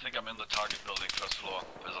think I'm in the target building, first floor.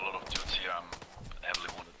 There's a lot of dudes here. I'm heavily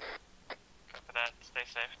wounded. Copy that. Stay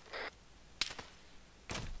safe.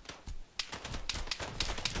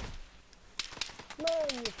 Man,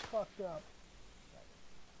 you fucked up.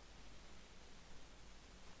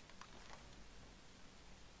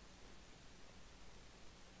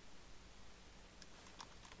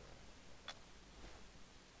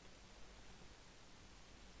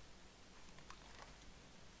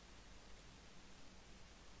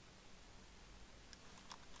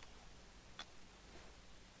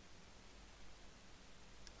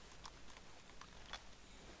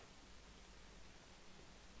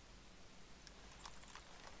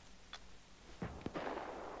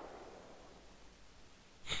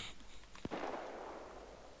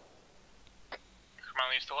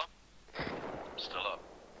 Hermana, you still up? Still up.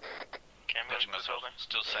 Okay, I'm Touching moving to the myself. building.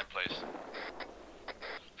 Still same place.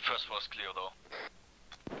 First floor's clear though.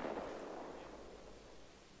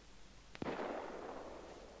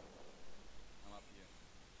 I'm up here.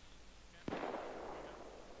 To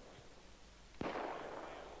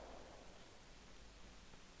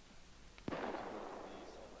go to the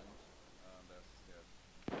south end. There's the stairs.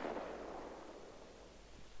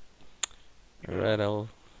 Alright, I'll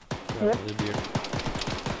grab the beer.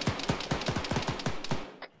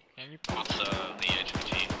 Can you What's the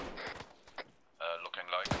HVT looking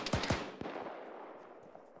like?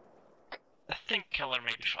 I think Keller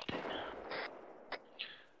maybe shot him.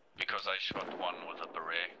 Because I shot one with a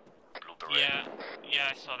beret, blue beret. Yeah,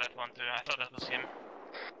 I saw that one too. I thought that was him.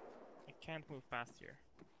 You can't move past here.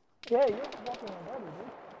 Yeah, you're walking on Daddy,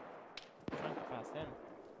 dude. Trying to pass him.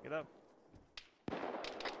 Get up.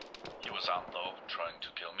 He was armed though, trying to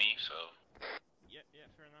kill me, so... Yeah,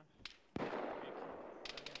 fair enough. Okay.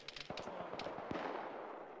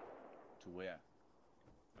 To where?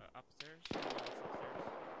 Upstairs? No, it's upstairs.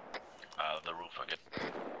 The roof, I guess.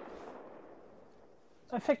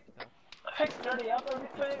 I fixed Dirty up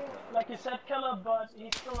everything, like you said, Keller, but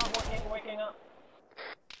he's still not waking up.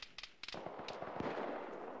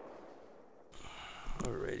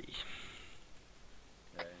 Alrighty.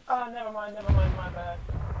 Never mind, my bad.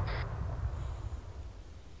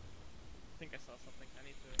 I think I saw something. I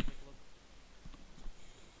need to take a look.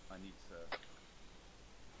 I need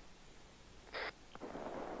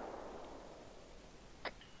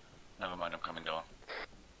Never mind, I'm coming down.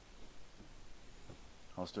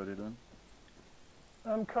 How's Dirty doing?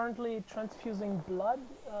 I'm currently transfusing blood.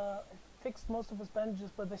 I fixed most of his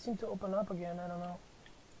bandages, but they seem to open up again. I don't know.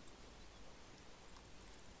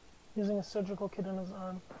 Using a surgical kit on his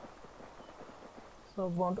arm, so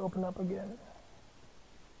it won't open up again.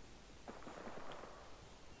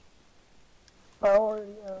 I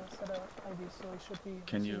already set up ID, so he should be.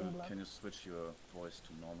 Can you receiving blood. can you switch your voice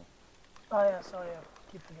to normal? Oh yeah, sorry, I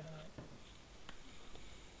keep forgetting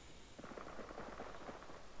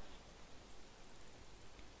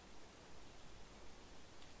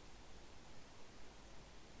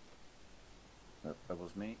that. That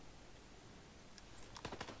was me.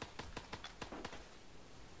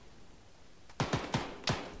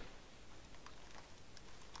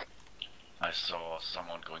 I saw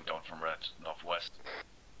someone going down from red, northwest.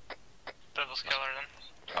 That was Keller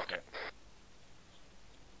then. Okay.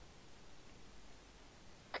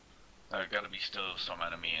 There gotta be still some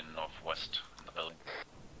enemy in northwest in the building.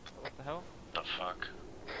 What the hell? The fuck?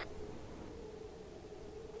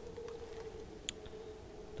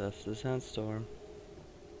 That's the sandstorm.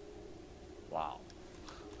 Wow.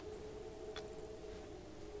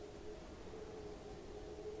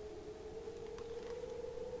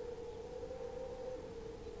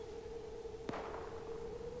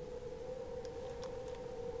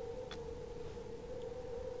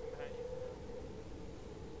 Behind you.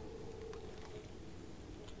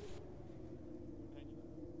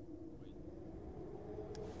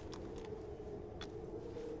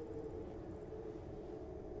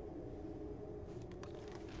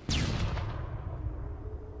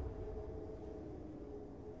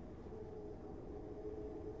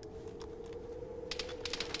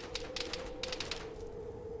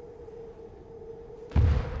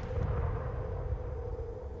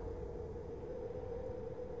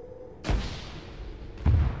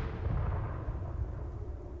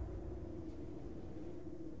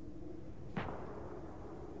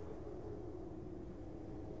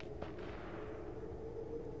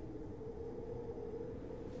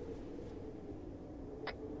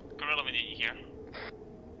 Gorilla, we need you here.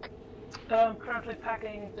 I'm currently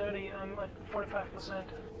packing 30. I'm at 45%.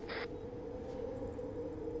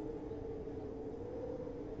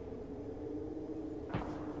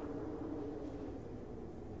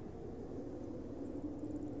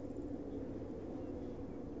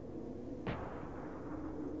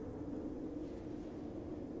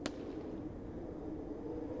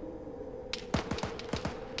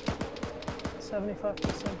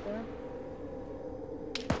 %75 there.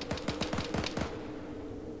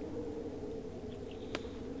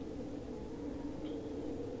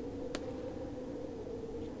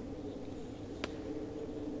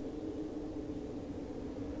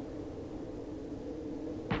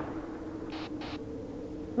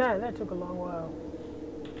 Man, that took a long while.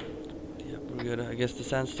 Yep, we're good. I guess the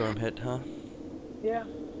sandstorm hit, huh? Yeah.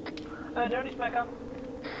 Dirty's back up.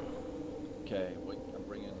 Okay, wait, I'm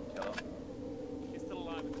bringing Keller. He's still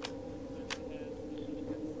alive. He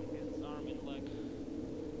has his arm in leg.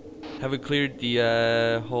 Have we cleared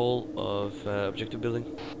the whole of objective building?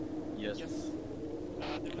 Yes. Yes.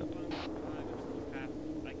 There was one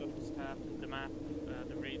I got his path, the map,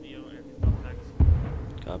 the radio, and his dog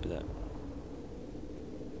tags. Copy that.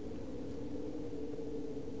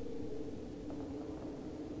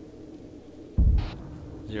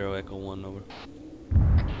 Zero Echo 1 over.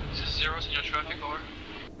 This is Zeros in your traffic, over.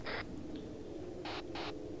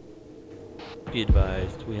 Be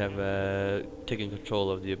advised, we have taken control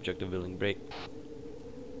of the objective building break.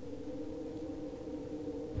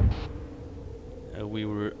 We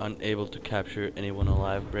were unable to capture anyone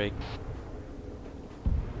alive break,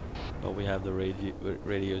 but we have the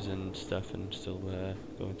radios and stuff, and still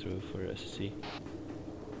going through for SSC.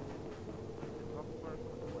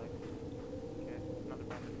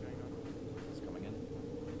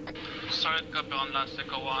 Sorry, copy on last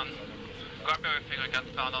Echo 1. Grab everything I got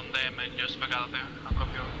found on them and just back out of there. I'll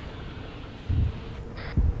copy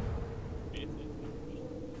you.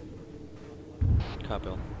 Copy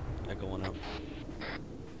all. Echo 1 out.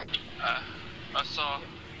 I saw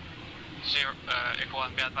Echo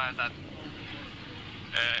 1 be advised that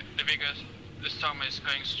the storm is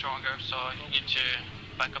going stronger, so you need to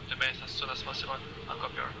back up the base as soon as possible. I'll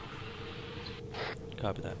copy you.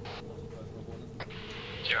 Copy that.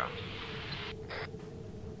 0.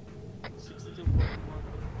 62.1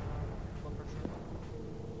 blood pressure.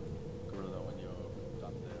 Gorilla, when you're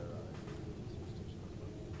done there,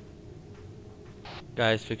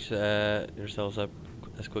 Guys, fix yourselves up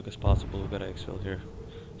as quick as possible. We've got to exfil here.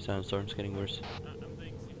 Sandstorm's getting worse. I'm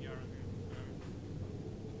doing CPR on him.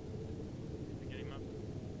 To get him up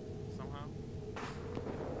somehow.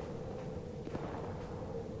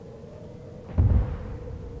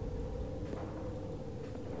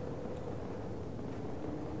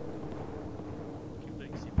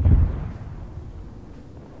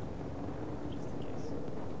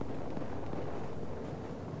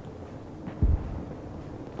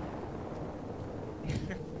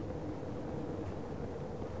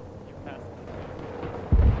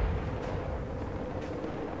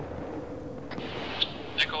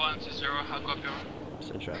 Zero, how copy?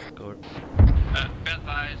 Send traffic over. Be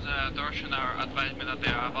advised, the Russian are advised me that they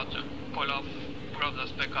are about to pull off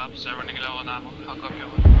those pickups, running low on ammo. How copy?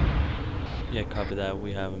 Yeah, copy that.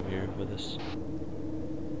 We have him here with us.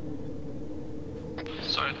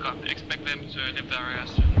 Solid copy. Expect them to leave the area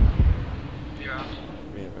soon. You're out.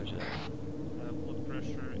 Yeah, roger that. Blood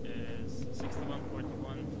pressure is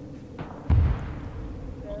 61/41.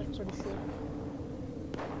 Yeah, it's pretty sick.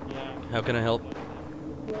 Yeah. How can I help?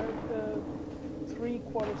 We're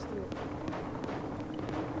 3/4 through.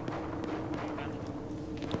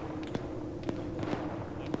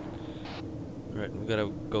 Right, we gotta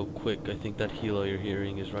go quick. I think that helo you're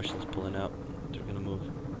hearing is Russians pulling out. They're gonna move.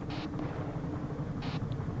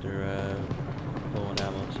 They're low on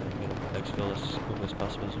ammo, so I'm gonna exfil as quick as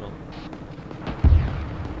possible as well.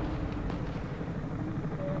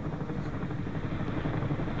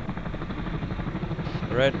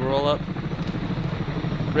 Alright, we're all up.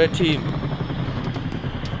 Red team,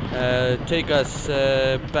 take us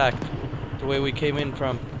back the way we came in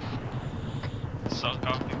from. South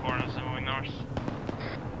copy, corners and moving north.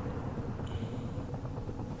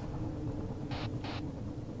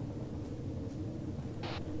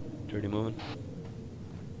 Dirty moving.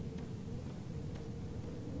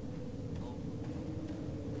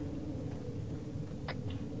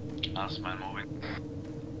 Last man moving.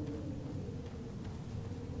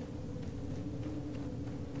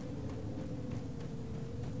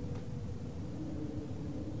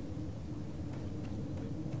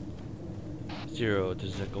 Zero to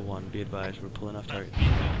Echo 1, be advised, we're pulling off target.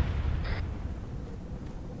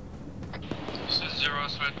 This is Zero,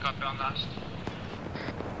 solid copy on last.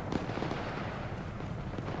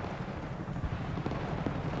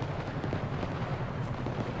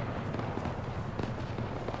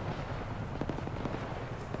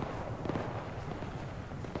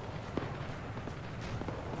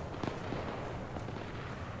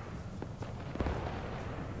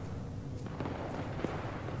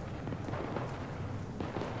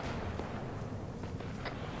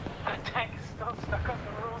 The tank is still stuck on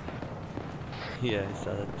the roof. Yeah, I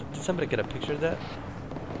saw that. Did somebody get a picture of that?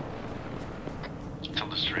 Tell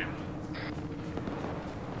the stream.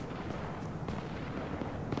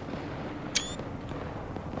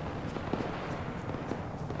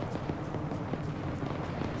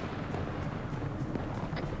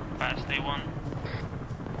 Fast A1.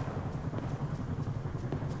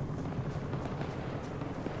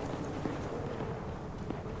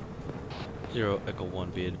 Zero Echo 1,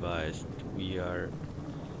 be advised, we are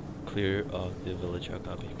clear of the village. How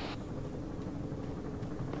copy?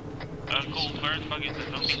 Cool, where the fuck is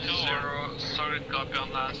it? Okay, two or? Zero, solid copy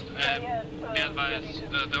on last. Be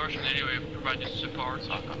advised, the Russian anyway provided support.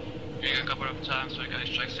 So you a couple of times so you can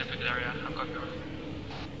extract safely the area. How copy?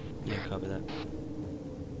 Yeah, copy that.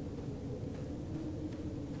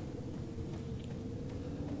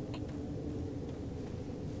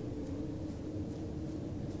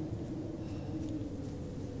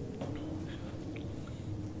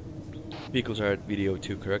 Vehicles are at video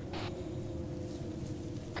 2, correct?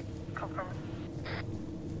 Confirm.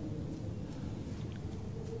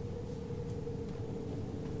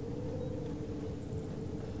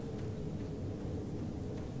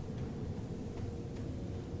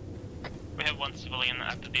 We have one civilian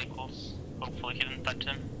at the vehicles. Hopefully he didn't touch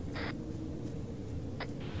him.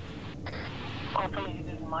 Hopefully he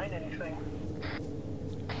didn't mind anything.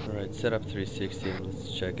 Alright, set up 360 and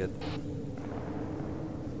let's check it.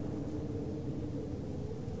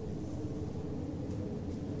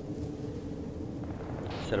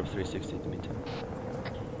 Set up 360 in the meantime.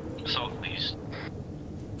 Southeast.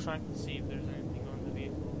 Trying to see if there's anything on the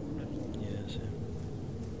vehicle. Yeah, same.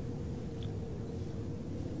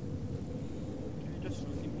 Can you just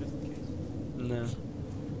shoot him just in case? No.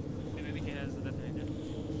 Maybe he has the detonator.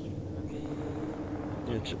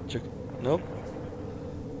 Yeah, check. Nope.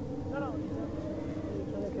 No, no, he's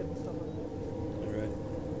trying to get stuff like that. Alright.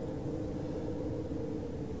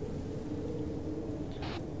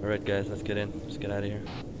 Alright guys, let's get in. Let's get out of here.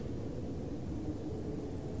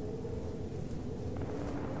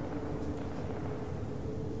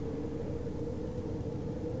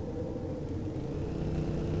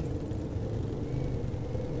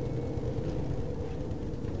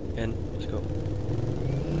 In, let's go.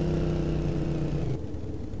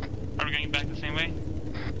 Are we going back the same way?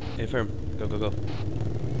 Hey, firm. Go, go, go.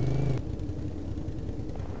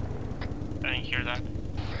 I didn't hear that.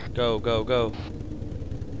 Go, go, go.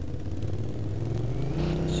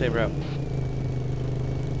 Same route.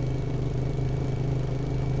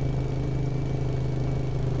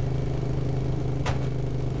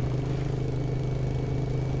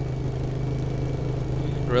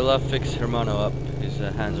 Gorilla, fix Hermano up. His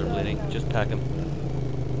hands are bleeding. Just pack him.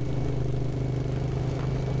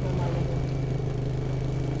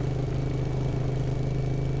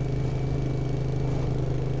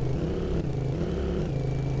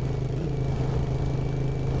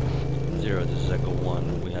 Zero, this is Echo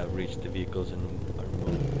 1. We have reached the vehicles and are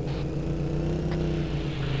moving.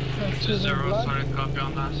 2-0, sorry, copy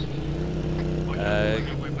on last. Way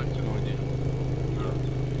back to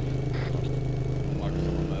Marcus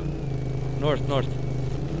on the map. North.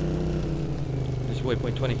 This is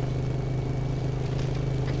waypoint 20.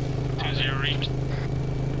 2-0 reached.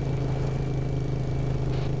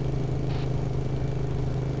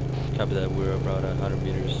 Copy that, we're about 100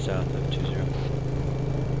 meters south of 20.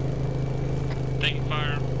 Taking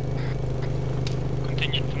fire.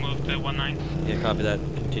 Continue to move to 19. Yeah, copy that.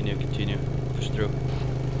 Continue. Push through.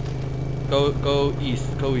 Go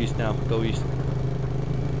east now. Go east.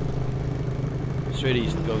 Straight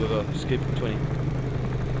east. Go. Skip 20.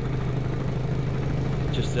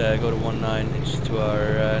 Just go to 19. It's to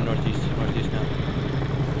our northeast. Northeast now.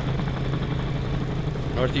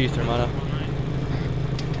 Northeast, Hermano.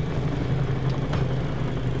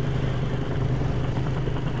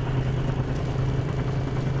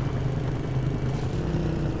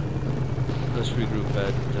 Let's regroup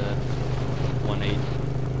at 18.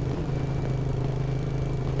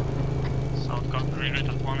 South got reroute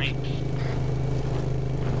at 18.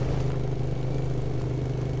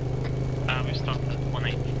 We start at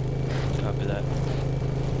 18. Copy that.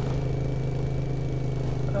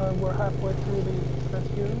 We're halfway through the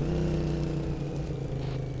rescue.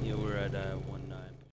 Yeah, we're at 1.